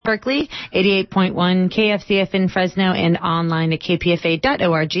Berkeley, 88.1 KFCF in Fresno, and online at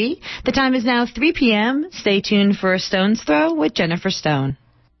kpfa.org. The time is now 3 p.m. Stay tuned for a Stone's Throw with Jennifer Stone.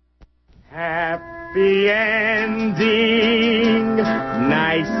 Happy ending,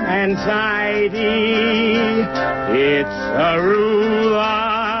 nice and tidy. It's a rule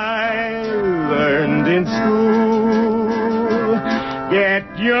I learned in school.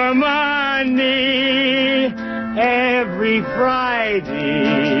 Get your money every Friday.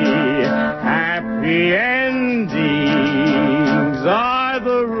 Happy endings are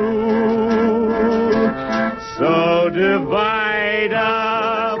the rule. So divide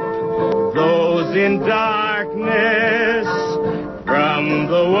up those in darkness from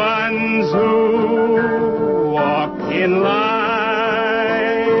the ones who walk in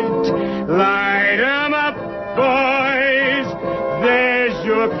light. Light 'em up, boys, there's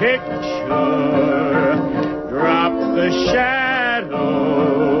your picture. Drop the shadows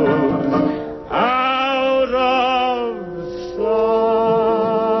out of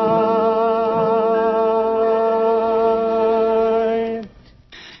sight.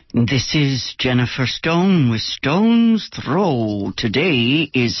 This is Jennifer Stone with Stone's Throw. Today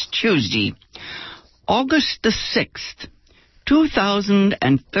is Tuesday, August the 6th,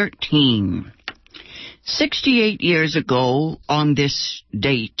 2013. 68 years ago on this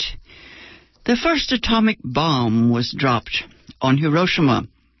date, the first atomic bomb was dropped on Hiroshima.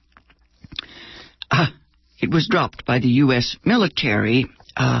 It was dropped by the U.S. military.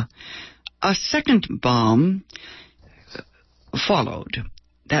 A second bomb followed.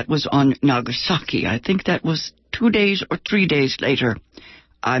 That was on Nagasaki. I think that was 2 days or 3 days later.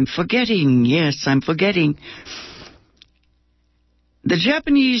 I'm forgetting. Yes, I'm forgetting. The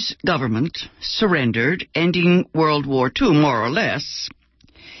Japanese government surrendered, ending World War II, more or less.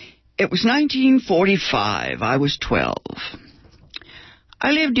 It was 1945. I was 12.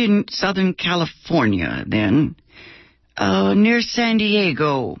 I lived in Southern California then, near San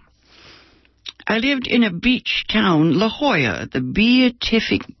Diego. I lived in a beach town, La Jolla, the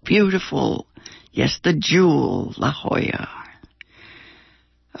beatific, beautiful, yes, the jewel, La Jolla.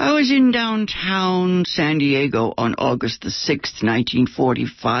 I was in downtown San Diego on August the 6th,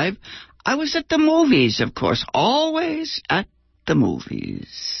 1945. I was at the movies, of course, always at the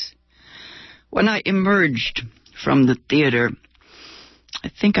movies. When I emerged from the theater, I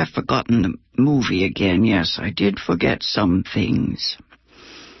think I've forgotten the movie again. Yes, I did forget some things.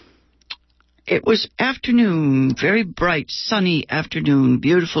 It was afternoon, very bright, sunny afternoon,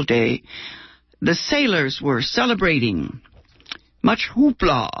 beautiful day. The sailors were celebrating. Much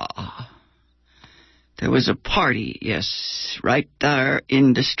hoopla. There was a party, yes, right there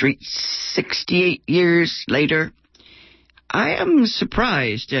in the street 68 years later. I am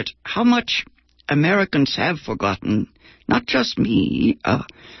surprised at how much Americans have forgotten, not just me,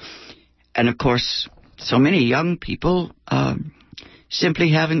 and of course, so many young people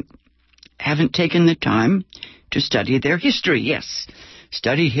simply haven't taken the time to study their history. Yes,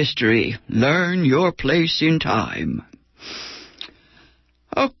 study history. Learn your place in time.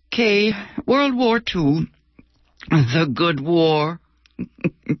 Okay, World War II, the good war,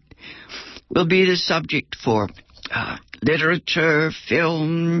 will be the subject for literature,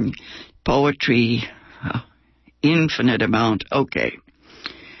 film, poetry, infinite amount. Okay.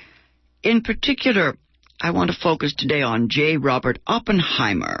 In particular, I want to focus today on J. Robert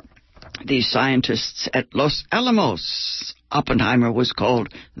Oppenheimer, the scientists at Los Alamos. Oppenheimer was called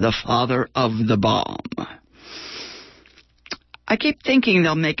the father of the bomb. I keep thinking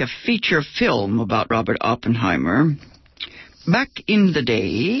they'll make a feature film about Robert Oppenheimer. Back in the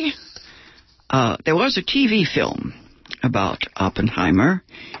day, there was a TV film about Oppenheimer.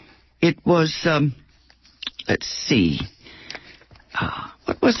 It was, let's see,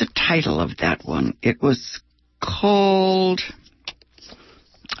 what was the title of that one? It was called,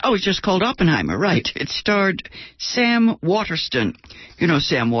 it's just called Oppenheimer, right. It starred Sam Waterston. You know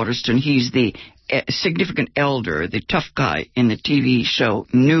Sam Waterston, he's the significant elder, the tough guy in the TV show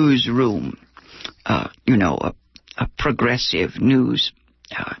Newsroom. A progressive news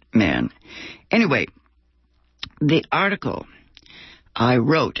man. Anyway, the article I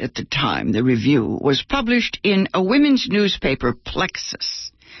wrote at the time, the review, was published in a women's newspaper,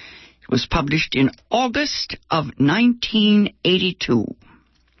 Plexus. It was published in August of 1982.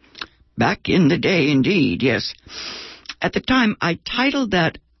 Back in the day, indeed, yes. At the time, I titled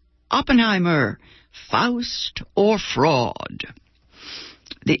that Oppenheimer, Faust or Fraud.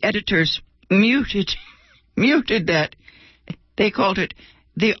 The editors muted that. They called it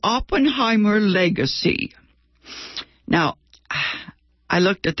the Oppenheimer Legacy. Now, I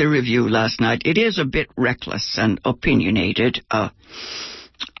looked at the review last night. It is a bit reckless and opinionated.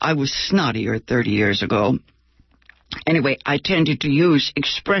 I was snottier 30 years ago. Anyway, I tended to use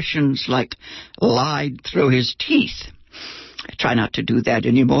expressions like lied through his teeth. I try not to do that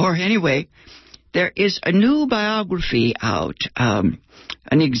anymore. Anyway, there is a new biography out, an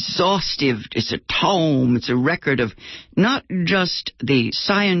exhaustive, it's a tome, it's a record of not just the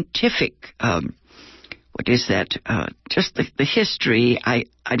scientific, just the history. I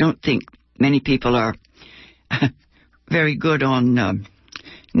don't think many people are very good on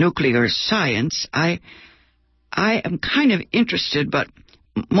nuclear science. I am kind of interested, but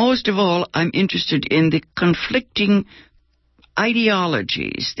most of all, I'm interested in the conflicting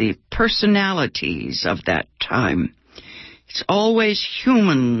ideologies, the personalities of that time. It's always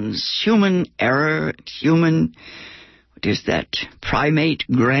humans, human error, human, primate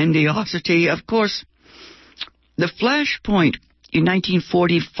grandiosity. Of course, the flashpoint in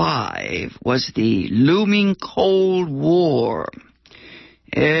 1945 was the looming Cold War.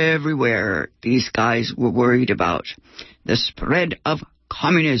 Everywhere, these guys were worried about the spread of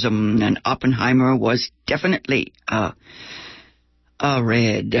communism, and Oppenheimer was definitely a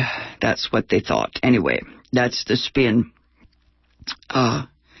red. That's what they thought. Anyway, that's the spin.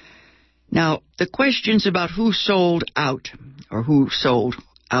 Now, the questions about who sold out, or who sold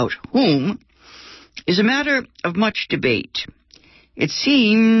out whom, is a matter of much debate. It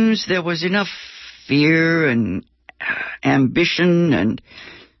seems there was enough fear and ambition and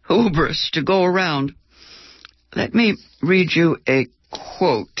hubris to go around. Let me read you a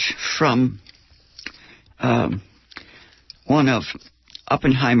quote from one of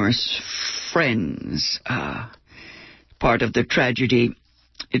Oppenheimer's friends, part of the tragedy.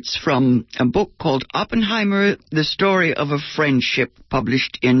 It's from a book called Oppenheimer, The Story of a Friendship,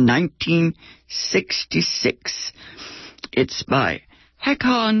 published in 1966. It's by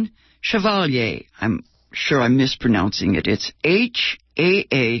Haakon Chevalier. I'm sure I'm mispronouncing it. It's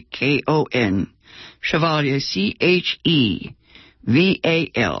Haakon Chevalier, Chevalier.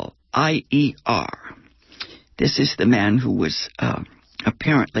 This is the man who was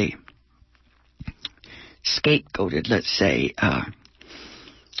apparently scapegoated, let's say,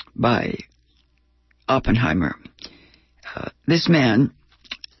 by Oppenheimer. This man,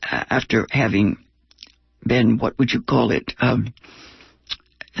 after having been, what would you call it,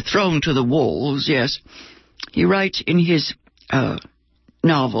 thrown to the wolves, yes, he writes in his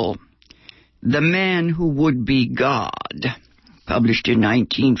novel, The Man Who Would Be God, published in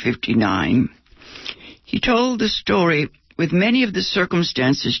 1959. He told the story with many of the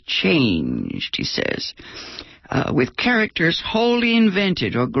circumstances changed, he says, with characters wholly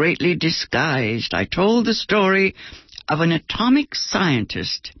invented or greatly disguised. I told the story of an atomic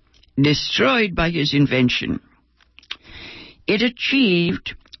scientist destroyed by his invention. It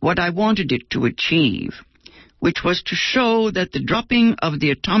achieved what I wanted it to achieve, which was to show that the dropping of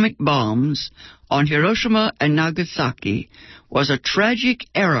the atomic bombs on Hiroshima and Nagasaki was a tragic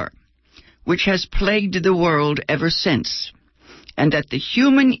error which has plagued the world ever since, and that the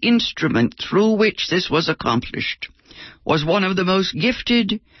human instrument through which this was accomplished was one of the most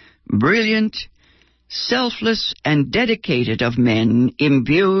gifted, brilliant, selfless, and dedicated of men,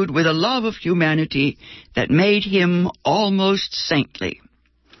 imbued with a love of humanity that made him almost saintly,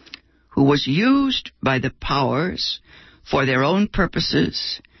 who was used by the powers for their own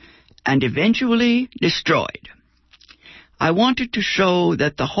purposes and eventually destroyed. I wanted to show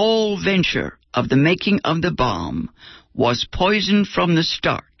that the whole venture of the making of the bomb was poisoned from the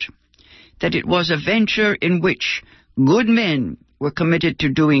start, that it was a venture in which good men were committed to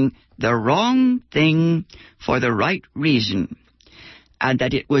doing the wrong thing for the right reason, and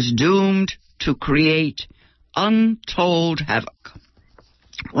that it was doomed to create untold havoc.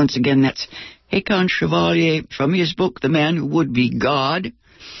 Once again, that's Haakon Chevalier from his book, The Man Who Would Be God,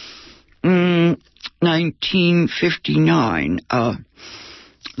 1959.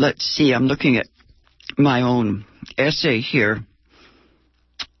 Let's see, I'm looking at my own essay here.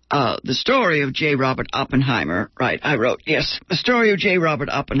 The story of J. Robert Oppenheimer, right, I wrote, yes, the story of J. Robert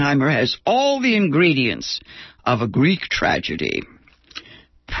Oppenheimer has all the ingredients of a Greek tragedy.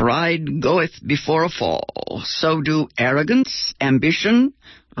 Pride goeth before a fall, so do arrogance, ambition,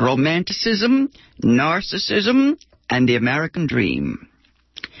 romanticism, narcissism, and the American dream.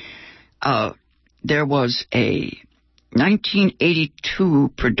 There was a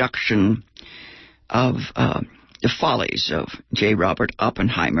 1982 production of The Follies of J. Robert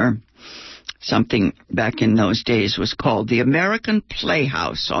Oppenheimer. Something back in those days was called The American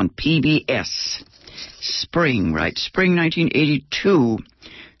Playhouse on PBS. Spring 1982.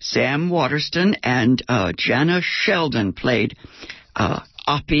 Sam Waterston and Jana Sheldon played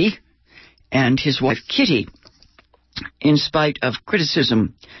Oppie and his wife Kitty. in spite of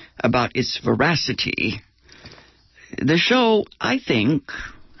criticism about its veracity. The show, I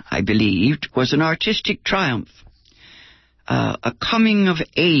believed, was an artistic triumph, a coming of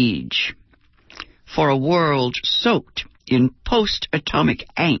age for a world soaked in post-atomic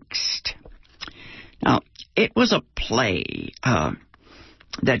angst. Now, it was a play.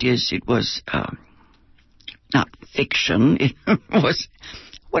 That is, it was not fiction. It was,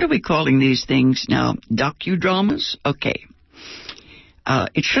 what are we calling these things now? Docudramas? Okay.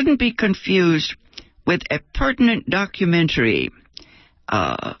 It shouldn't be confused with a pertinent documentary,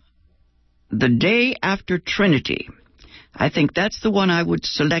 The Day After Trinity. I think that's the one I would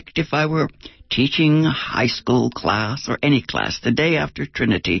select if I were teaching a high school class or any class, The Day After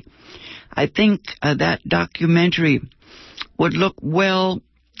Trinity. I think that documentary would look well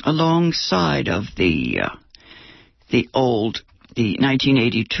alongside of the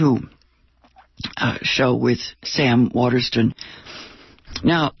 1982 show with Sam Waterston.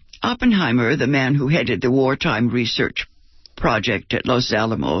 Now, Oppenheimer, the man who headed the wartime research project at Los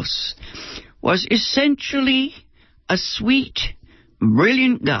Alamos, was essentially a sweet,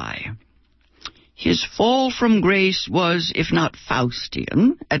 brilliant guy. His fall from grace was, if not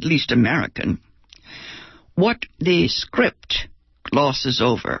Faustian, at least American. What the script glosses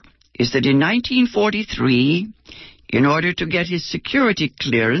over is that in 1943, in order to get his security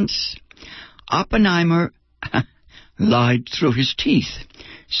clearance, Oppenheimer lied through his teeth,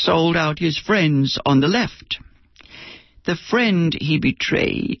 sold out his friends on the left. The friend he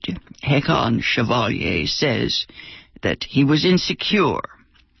betrayed, Haakon Chevalier, says that he was insecure.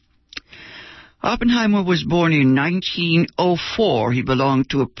 Oppenheimer was born in 1904. He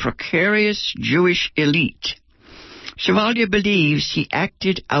belonged to a precarious Jewish elite. Chevalier believes he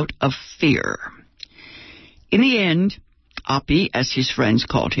acted out of fear. In the end, Oppie, as his friends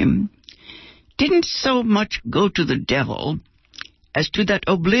called him, didn't so much go to the devil as to that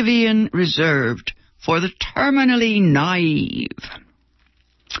oblivion reserved for the terminally naive.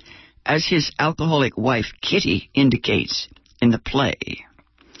 As his alcoholic wife Kitty indicates in the play,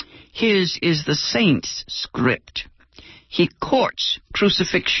 his is the saint's script. He courts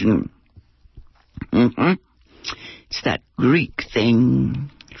crucifixion. It's that Greek thing.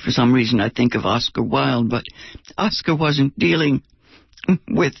 For some reason I think of Oscar Wilde, but Oscar wasn't dealing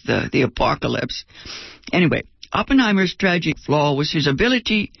with the apocalypse. Anyway, Oppenheimer's tragic flaw was his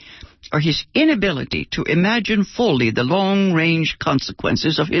inability to imagine fully the long-range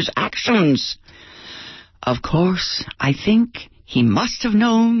consequences of his actions. Of course, I think he must have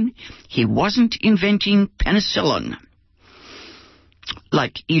known he wasn't inventing penicillin.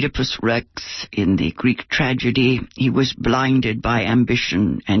 Like Oedipus Rex in the Greek tragedy, he was blinded by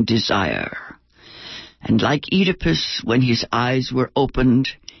ambition and desire. And like Oedipus, when his eyes were opened,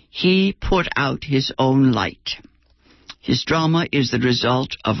 he put out his own light. His drama is the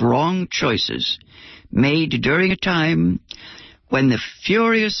result of wrong choices made during a time when the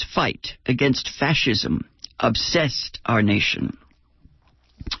furious fight against fascism obsessed our nation.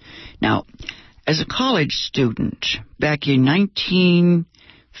 Now, as a college student, back in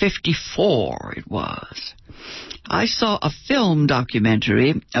 1954 it was, I saw a film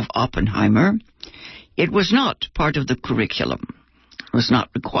documentary of Oppenheimer. It was not part of the curriculum. It was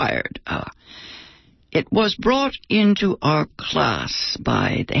not required. It was brought into our class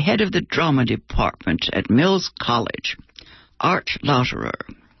by the head of the drama department at Mills College, Art Lauterer.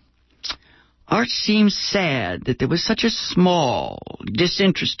 Art seemed sad that there was such a small,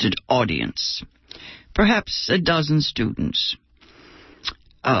 disinterested audience, perhaps a dozen students.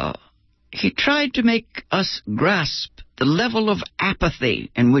 He tried to make us grasp the level of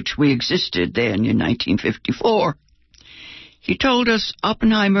apathy in which we existed then in 1954. He told us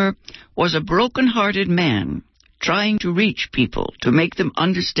Oppenheimer was a broken-hearted man trying to reach people, to make them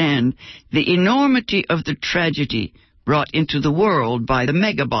understand the enormity of the tragedy brought into the world by the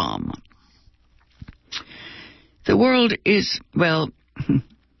megabomb. The world is, well,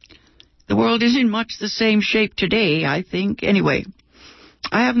 the world is in much the same shape today, I think. Anyway,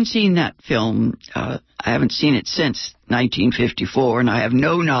 I haven't seen that film. I haven't seen it since 1954, and I have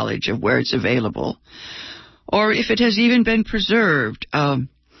no knowledge of where it's available, or if it has even been preserved.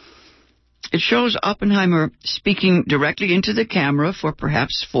 It shows Oppenheimer speaking directly into the camera for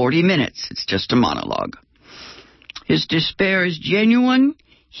perhaps 40 minutes. It's just a monologue. His despair is genuine.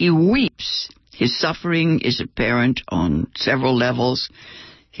 He weeps. His suffering is apparent on several levels.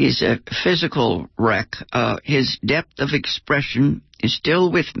 He's a physical wreck. His depth of expression is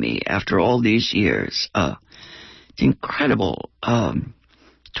still with me after all these years. It's incredible.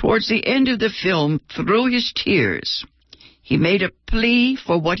 Towards the end of the film, through his tears, he made a plea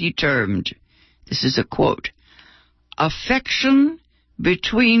for what he termed, this is a quote, affection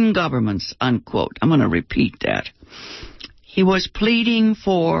between governments, unquote. I'm going to repeat that. He was pleading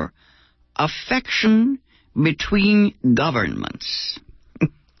for affection between governments.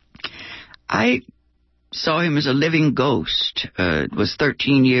 I saw him as a living ghost. It was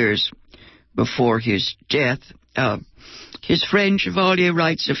 13 years before his death. His friend Chevalier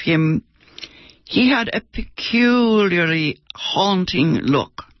writes of him, he had a peculiarly haunting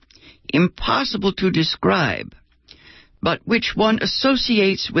look, impossible to describe, but which one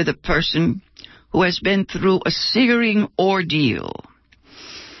associates with a person who has been through a searing ordeal,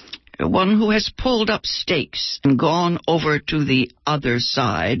 one who has pulled up stakes and gone over to the other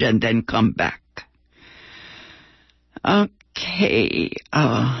side and then come back. Okay,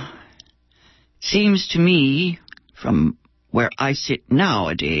 seems to me, from where I sit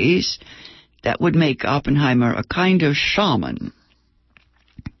nowadays, that would make Oppenheimer a kind of shaman.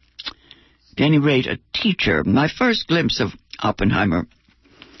 At any rate, a teacher. My first glimpse of Oppenheimer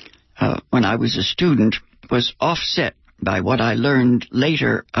when I was a student was offset by what I learned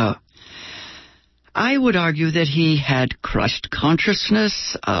later. I would argue that he had Christ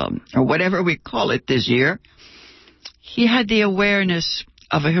consciousness, or whatever we call it this year. He had the awareness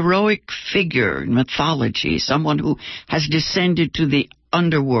of a heroic figure in mythology, someone who has descended to the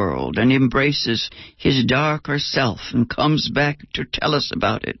underworld and embraces his darker self and comes back to tell us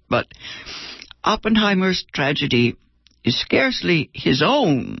about it. But Oppenheimer's tragedy is scarcely his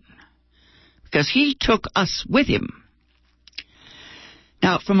own, because he took us with him.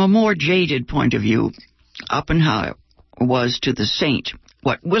 Now, from a more jaded point of view, Oppenheimer was to the saint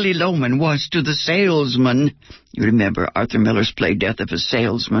what Willy Loman was to the salesman. You remember Arthur Miller's play Death of a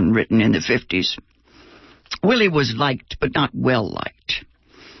Salesman, written in the 50s. Willy was liked, but not well liked.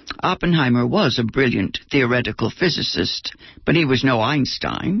 Oppenheimer was a brilliant theoretical physicist, but he was no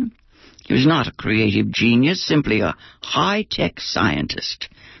Einstein. He was not a creative genius, simply a high-tech scientist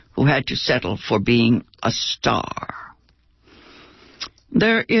who had to settle for being a star.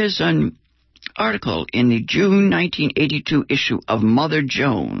 There is an article in the June 1982 issue of Mother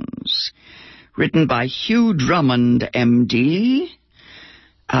Jones, written by Hugh Drummond, M.D.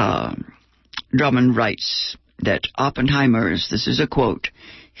 Drummond writes that Oppenheimer's, this is a quote,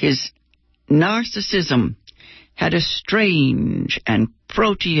 his narcissism had a strange and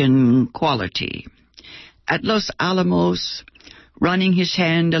protean quality. At Los Alamos, running his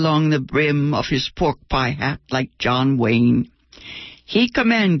hand along the brim of his pork pie hat like John Wayne, he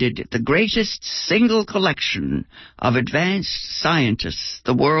commanded the greatest single collection of advanced scientists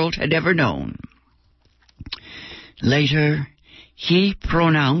the world had ever known. Later, he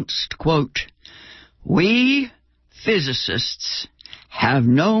pronounced, quote, "We physicists have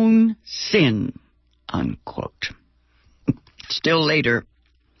known sin," unquote. Still later,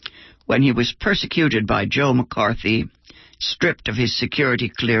 when he was persecuted by Joe McCarthy, stripped of his security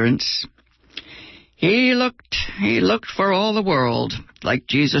clearance, he looked for all the world like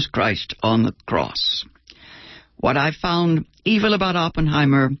Jesus Christ on the cross. What I found evil about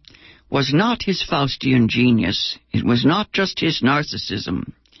Oppenheimer was not his Faustian genius. It was not just his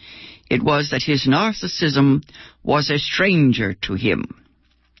narcissism. It was that his narcissism was a stranger to him.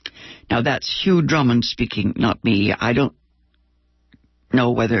 Now, that's Hugh Drummond speaking, not me. I don't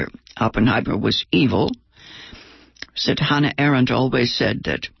know whether Oppenheimer was evil. Said Hannah Arendt always said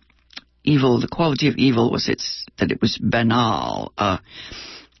that evil, the quality of evil was that it was banal.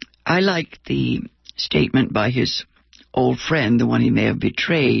 I like the statement by his old friend, the one he may have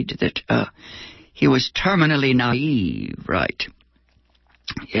betrayed, that he was terminally naive, right?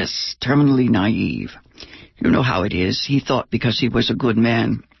 Yes, terminally naive. You know how it is. He thought because he was a good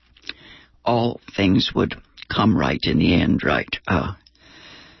man, all things would come right in the end, right?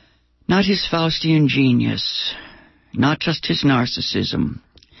 Not his Faustian genius, not just his narcissism,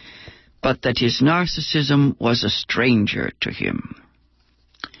 but that his narcissism was a stranger to him.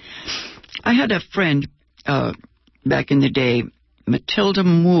 I had a friend back in the day, Matilda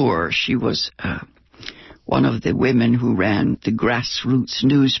Moore. She was one of the women who ran the Grassroots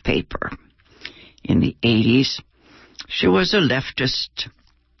newspaper in the 80s. She was a leftist.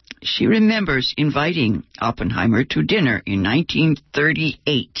 She remembers inviting Oppenheimer to dinner in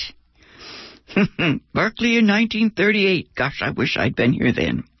 1938. Berkeley in 1938. Gosh, I wish I'd been here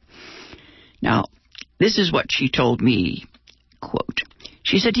then. Now, this is what she told me, quote,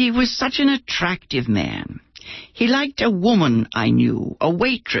 she said, "He was such an attractive man. He liked a woman I knew, a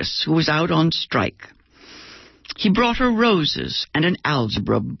waitress who was out on strike. He brought her roses and an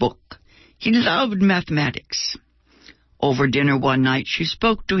algebra book. He loved mathematics. Over dinner one night, she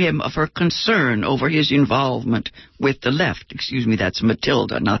spoke to him of her concern over his involvement with the left." Excuse me, that's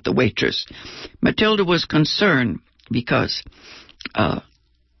Matilda, not the waitress. Matilda was concerned because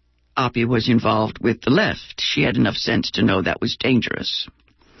Oppie was involved with the left. She had enough sense to know that was dangerous.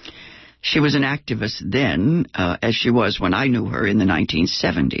 She was an activist then, as she was when I knew her in the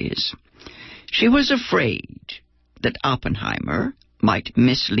 1970s. She was afraid that Oppenheimer might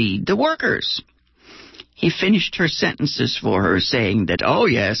mislead the workers. He finished her sentences for her, saying that, oh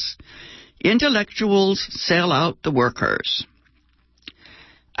yes, intellectuals sell out the workers.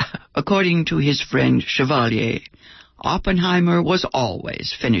 According to his friend Chevalier, Oppenheimer was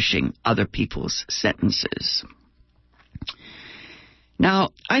always finishing other people's sentences. Now,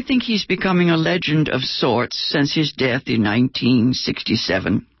 I think he's becoming a legend of sorts since his death in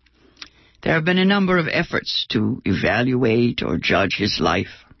 1967. There have been a number of efforts to evaluate or judge his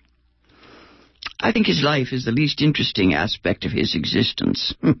life. I think his life is the least interesting aspect of his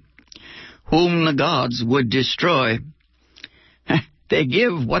existence. Whom the gods would destroy. They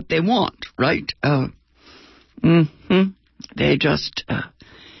give what they want, right? They just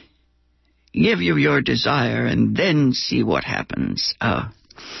give you your desire and then see what happens.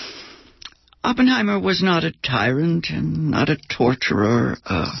 Oppenheimer was not a tyrant and not a torturer,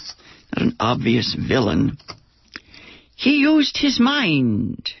 not an obvious villain. He used his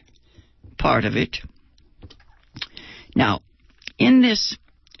mind, part of it. Now, in this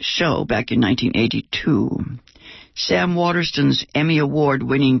show back in 1982, Sam Waterston's Emmy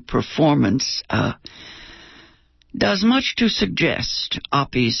Award-winning performance does much to suggest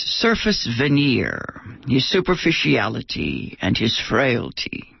Oppie's surface veneer, his superficiality, and his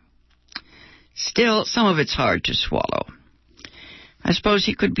frailty. Still, some of it's hard to swallow. I suppose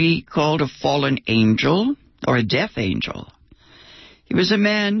he could be called a fallen angel or a death angel. He was a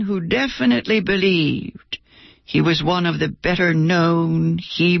man who definitely believed he was one of the better-known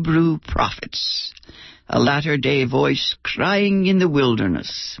Hebrew prophets, a latter-day voice crying in the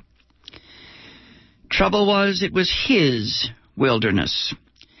wilderness. Trouble was, it was his wilderness,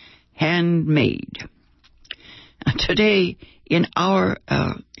 handmade. Today, in our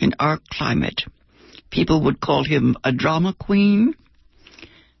climate, people would call him a drama queen.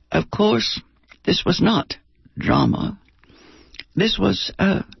 Of course, this was not drama. This was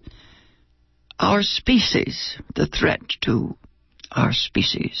our species, the threat to our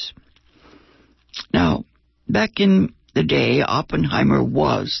species. Now, back in the day, Oppenheimer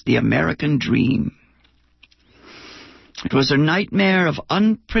was the American dream. It was a nightmare of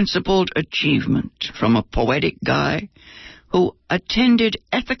unprincipled achievement from a poetic guy who attended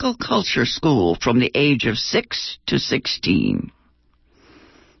ethical culture school from the age of 6 to 16.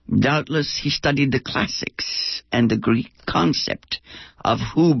 Doubtless he studied the classics and the Greek concept of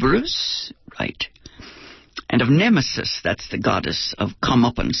hubris, right, and of Nemesis, that's the goddess of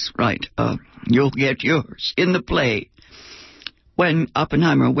comeuppance, right. You'll get yours in the play. When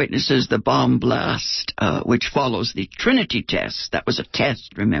Oppenheimer witnesses the bomb blast, which follows the Trinity test, that was a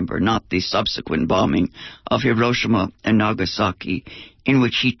test, remember, not the subsequent bombing of Hiroshima and Nagasaki, in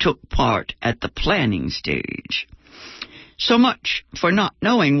which he took part at the planning stage. So much for not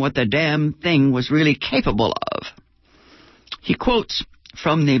knowing what the damn thing was really capable of. He quotes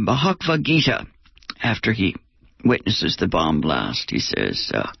from the Bhagavad Gita after he witnesses the bomb blast. He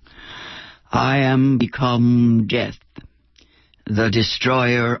says, I am become death, the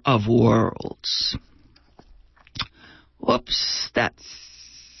destroyer of worlds. Whoops, that's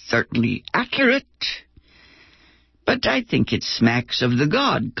certainly accurate. But I think it smacks of the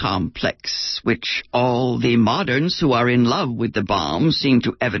God complex, which all the moderns who are in love with the bomb seem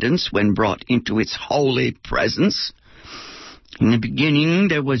to evidence when brought into its holy presence. In the beginning,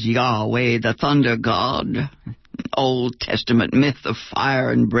 there was Yahweh, the thunder god, an Old Testament myth of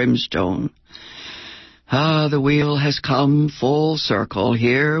fire and brimstone. The wheel has come full circle.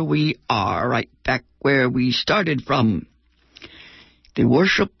 Here we are, right back where we started from. The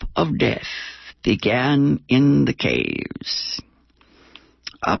worship of death began in the caves.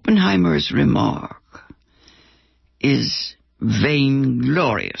 Oppenheimer's remark is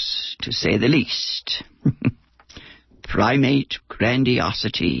vainglorious, to say the least. Primate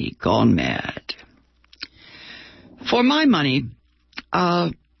grandiosity gone mad. For my money,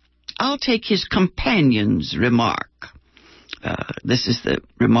 I'll take his companion's remark. This is the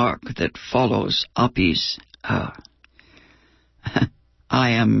remark that follows Oppie's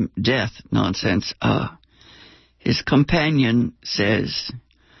I am death nonsense. His companion says,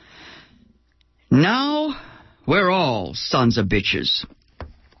 now we're all sons of bitches.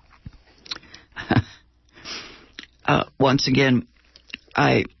 Once again,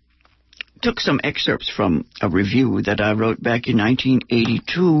 I took some excerpts from a review that I wrote back in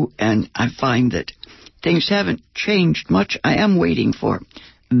 1982, and I find that things haven't changed much. I am waiting for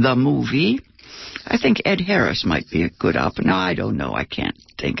the movie, I think Ed Harris might be a good opera. No, I don't know. I can't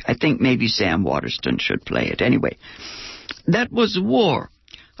think. I think maybe Sam Waterston should play it. Anyway, that was War.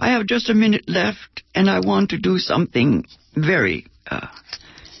 I have just a minute left, and I want to do something very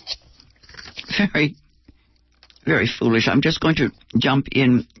foolish. I'm just going to jump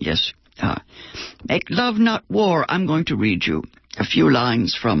in. Yes. Make love, not war. I'm going to read you a few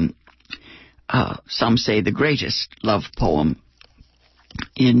lines from, some say, the greatest love poem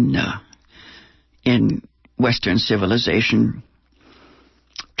in Western civilization.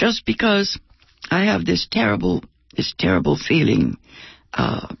 Just because I have this terrible feeling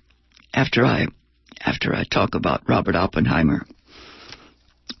after I talk about Robert Oppenheimer,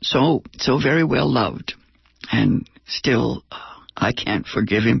 so very well loved, and still I can't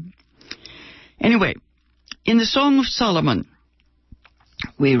forgive him. Anyway, in the Song of Solomon,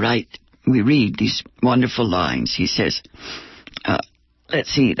 we read these wonderful lines. He says,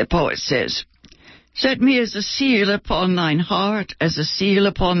 the poet says, "Set me as a seal upon thine heart, as a seal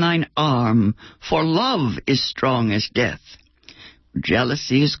upon thine arm, for love is strong as death.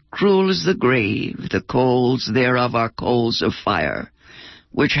 Jealousy is cruel as the grave, the coals thereof are coals of fire,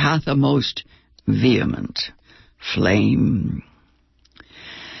 which hath a most vehement flame.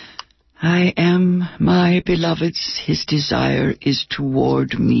 I am my beloved's, his desire is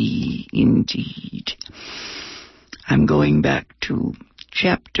toward me indeed." I'm going back to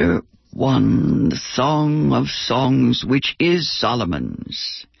chapter 1, the Song of Songs, which is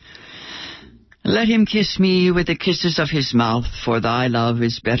Solomon's. "Let him kiss me with the kisses of his mouth, for thy love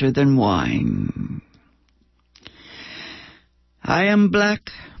is better than wine. I am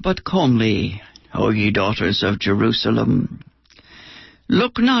black but comely, O ye daughters of Jerusalem.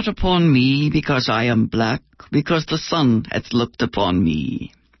 Look not upon me because I am black, because the sun hath looked upon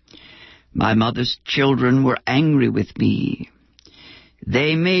me. My mother's children were angry with me.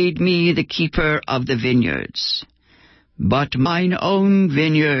 They made me the keeper of the vineyards, but mine own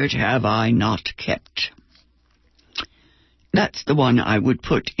vineyard have I not kept." That's the one I would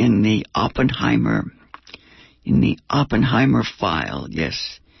put in the Oppenheimer file,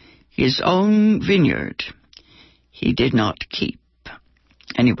 yes. His own vineyard he did not keep.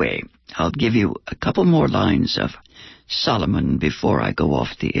 Anyway, I'll give you a couple more lines of Solomon before I go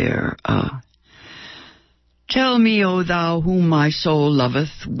off the air. "Tell me, O thou whom my soul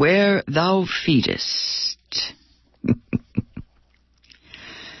loveth, where thou feedest."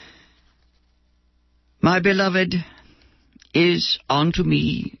 "My beloved is unto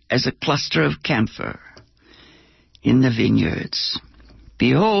me as a cluster of camphor in the vineyards.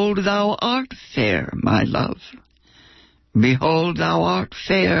 Behold, thou art fair, my love. Behold, thou art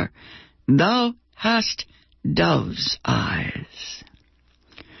fair, thou hast dove's eyes.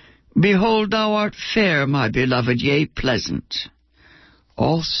 Behold, thou art fair, my beloved, yea, pleasant.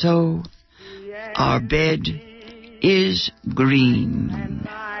 Also, our bed is green.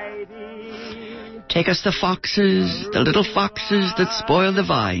 Take us the foxes, the little foxes that spoil the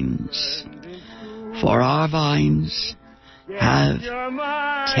vines, for our vines have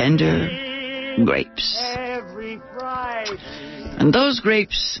tender grapes. And those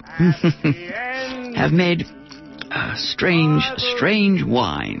grapes have made strange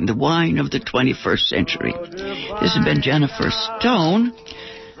wine, the wine of the 21st century. This has been Jennifer Stone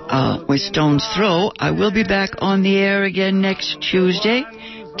with Stone's Throw. I will be back on the air again next Tuesday.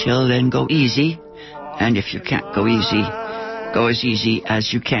 Till then, go easy. And if you can't go easy, go as easy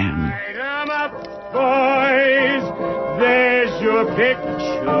as you can. Boys, there's your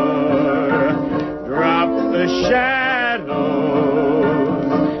picture. Drop the shadows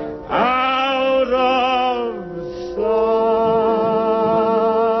out of sight.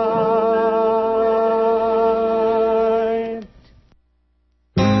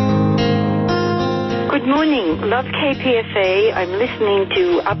 Good morning. Love KPFA. I'm listening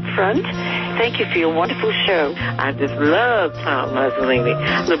to Upfront. Thank you for your wonderful show. I just love Tom Mussolini.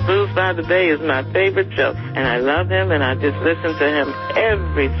 The Blues by the Bay is my favorite show, and I love him, and I just listen to him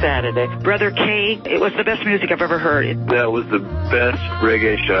every Saturday. Brother K, it was the best music I've ever heard. That was the best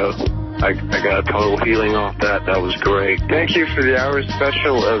reggae show. I got a total healing off that. That was great. Thank you for the hour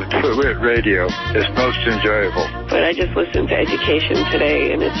special of Twit Radio. It's most enjoyable. But I just listened to Education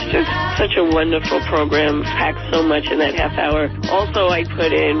today, and it's just such a wonderful program, packed so much in that half hour. Also, I put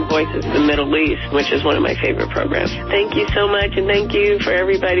in Voices of the Middle East, which is one of my favorite programs. Thank you so much, and thank you for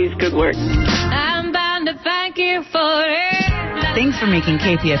everybody's good work. I'm bound to thank you for it. Thanks for making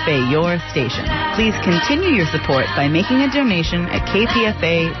KPFA your station. Please continue your support by making a donation at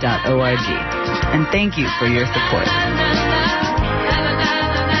kpfa.org. And thank you for your support.